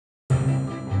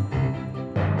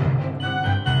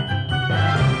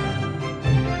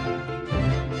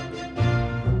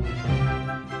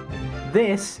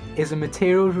This is a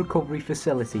Materials Recovery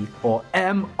Facility, or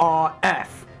MRF,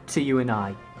 to you and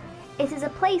I. It is a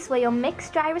place where your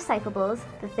mixed dry recyclables,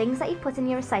 the things that you put in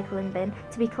your recycling bin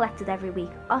to be collected every week,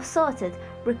 are sorted,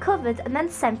 recovered and then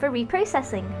sent for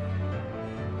reprocessing.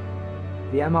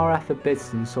 The MRF at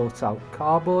Bidston sorts out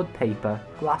cardboard, paper,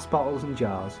 glass bottles and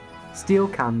jars, steel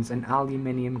cans and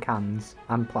aluminium cans,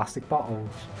 and plastic bottles.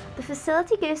 The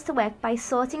facility goes to work by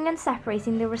sorting and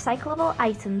separating the recyclable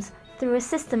items through a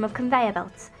system of conveyor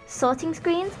belts, sorting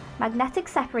screens, magnetic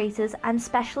separators and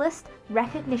specialist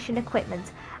recognition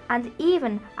equipment, and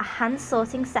even a hand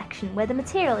sorting section where the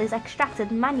material is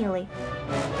extracted manually.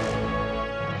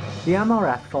 The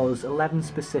MRF follows 11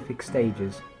 specific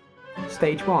stages.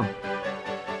 Stage 1.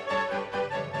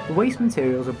 The waste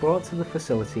materials are brought to the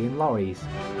facility in lorries.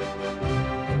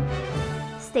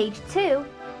 Stage 2.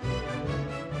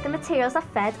 The materials are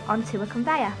fed onto a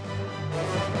conveyor.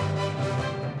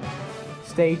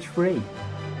 Stage 3.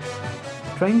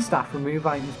 Trained staff remove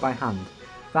items by hand.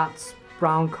 That's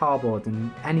brown cardboard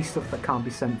and any stuff that can't be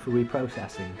sent for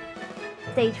reprocessing.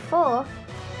 Stage 4.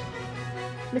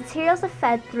 Materials are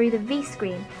fed through the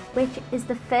V-screen, which is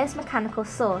the first mechanical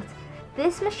sort.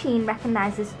 This machine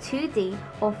recognises 2D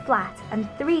or flat and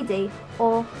 3D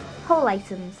or whole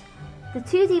items. The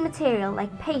 2D material,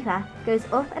 like paper, goes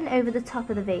up and over the top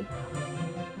of the V.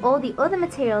 All the other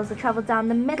materials are travelled down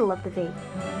the middle of the V.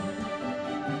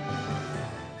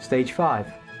 Stage 5.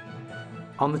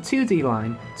 On the 2D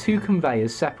line, 2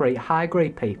 conveyors separate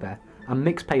high-grade paper and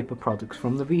mixed paper products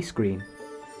from the V-screen.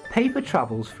 Paper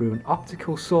travels through an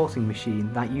optical sorting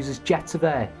machine that uses jets of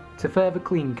air to further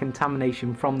clean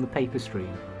contamination from the paper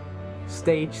stream.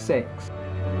 Stage 6.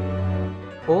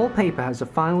 All paper has a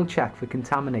final check for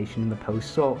contamination in the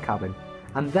post-sort cabin,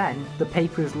 and then the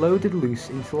paper is loaded loose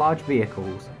into large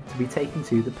vehicles to be taken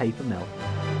to the paper mill.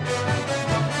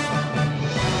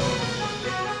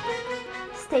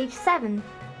 Stage 7.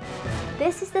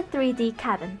 This is the 3D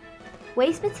cabin.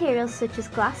 Waste materials such as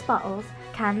glass bottles,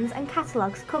 cans and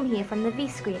catalogues come here from the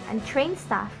V-screen, and trained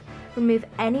staff remove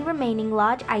any remaining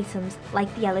large items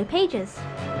like the yellow pages.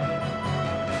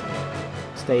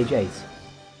 Stage 8.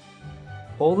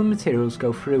 All the materials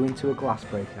go through into a glass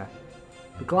breaker.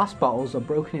 The glass bottles are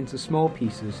broken into small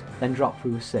pieces, then dropped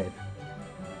through a sieve.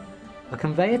 A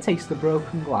conveyor takes the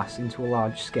broken glass into a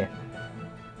large skip.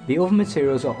 The other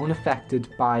materials are unaffected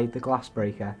by the glass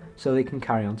breaker, so they can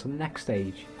carry on to the next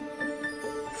stage.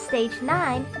 Stage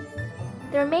 9.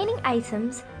 The remaining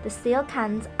items, the steel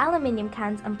cans, aluminium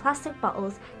cans and plastic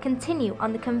bottles, continue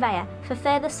on the conveyor for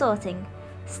further sorting.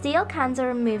 Steel cans are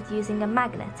removed using a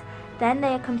magnet, then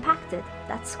they are compacted,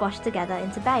 that's squashed together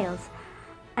into bales.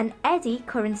 An eddy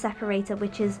current separator,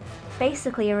 which is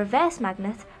basically a reverse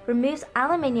magnet, removes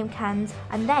aluminium cans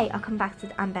and they are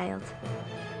compacted and baled.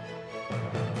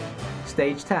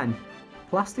 Stage 10.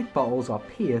 Plastic bottles are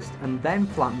pierced and then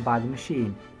flattened by the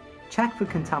machine. Checked for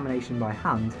contamination by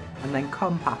hand and then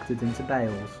compacted into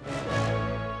bales.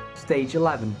 Stage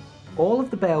 11. All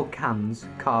of the baled cans,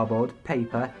 cardboard,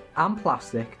 paper and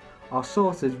plastic are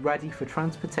sorted ready for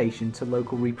transportation to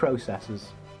local reprocessors.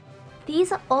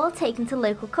 These are all taken to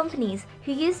local companies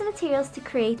who use the materials to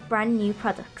create brand new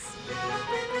products.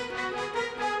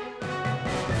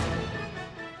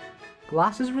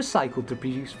 Glass is recycled to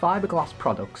produce fiberglass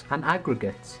products and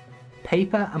aggregates.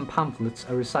 Paper and pamphlets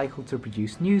are recycled to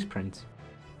produce newsprint.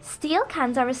 Steel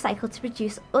cans are recycled to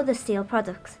produce other steel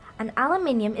products, and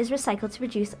aluminium is recycled to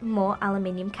produce more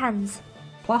aluminium cans.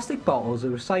 Plastic bottles are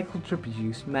recycled to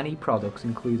produce many products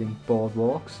including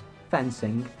boardwalks,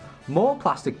 fencing, more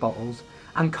plastic bottles,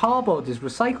 and cardboard is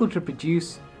recycled to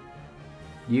produce,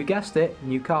 you guessed it,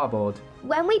 new cardboard.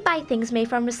 When we buy things made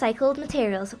from recycled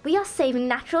materials, we are saving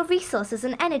natural resources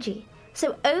and energy.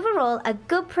 So overall, a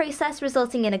good process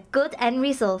resulting in a good end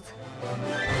result.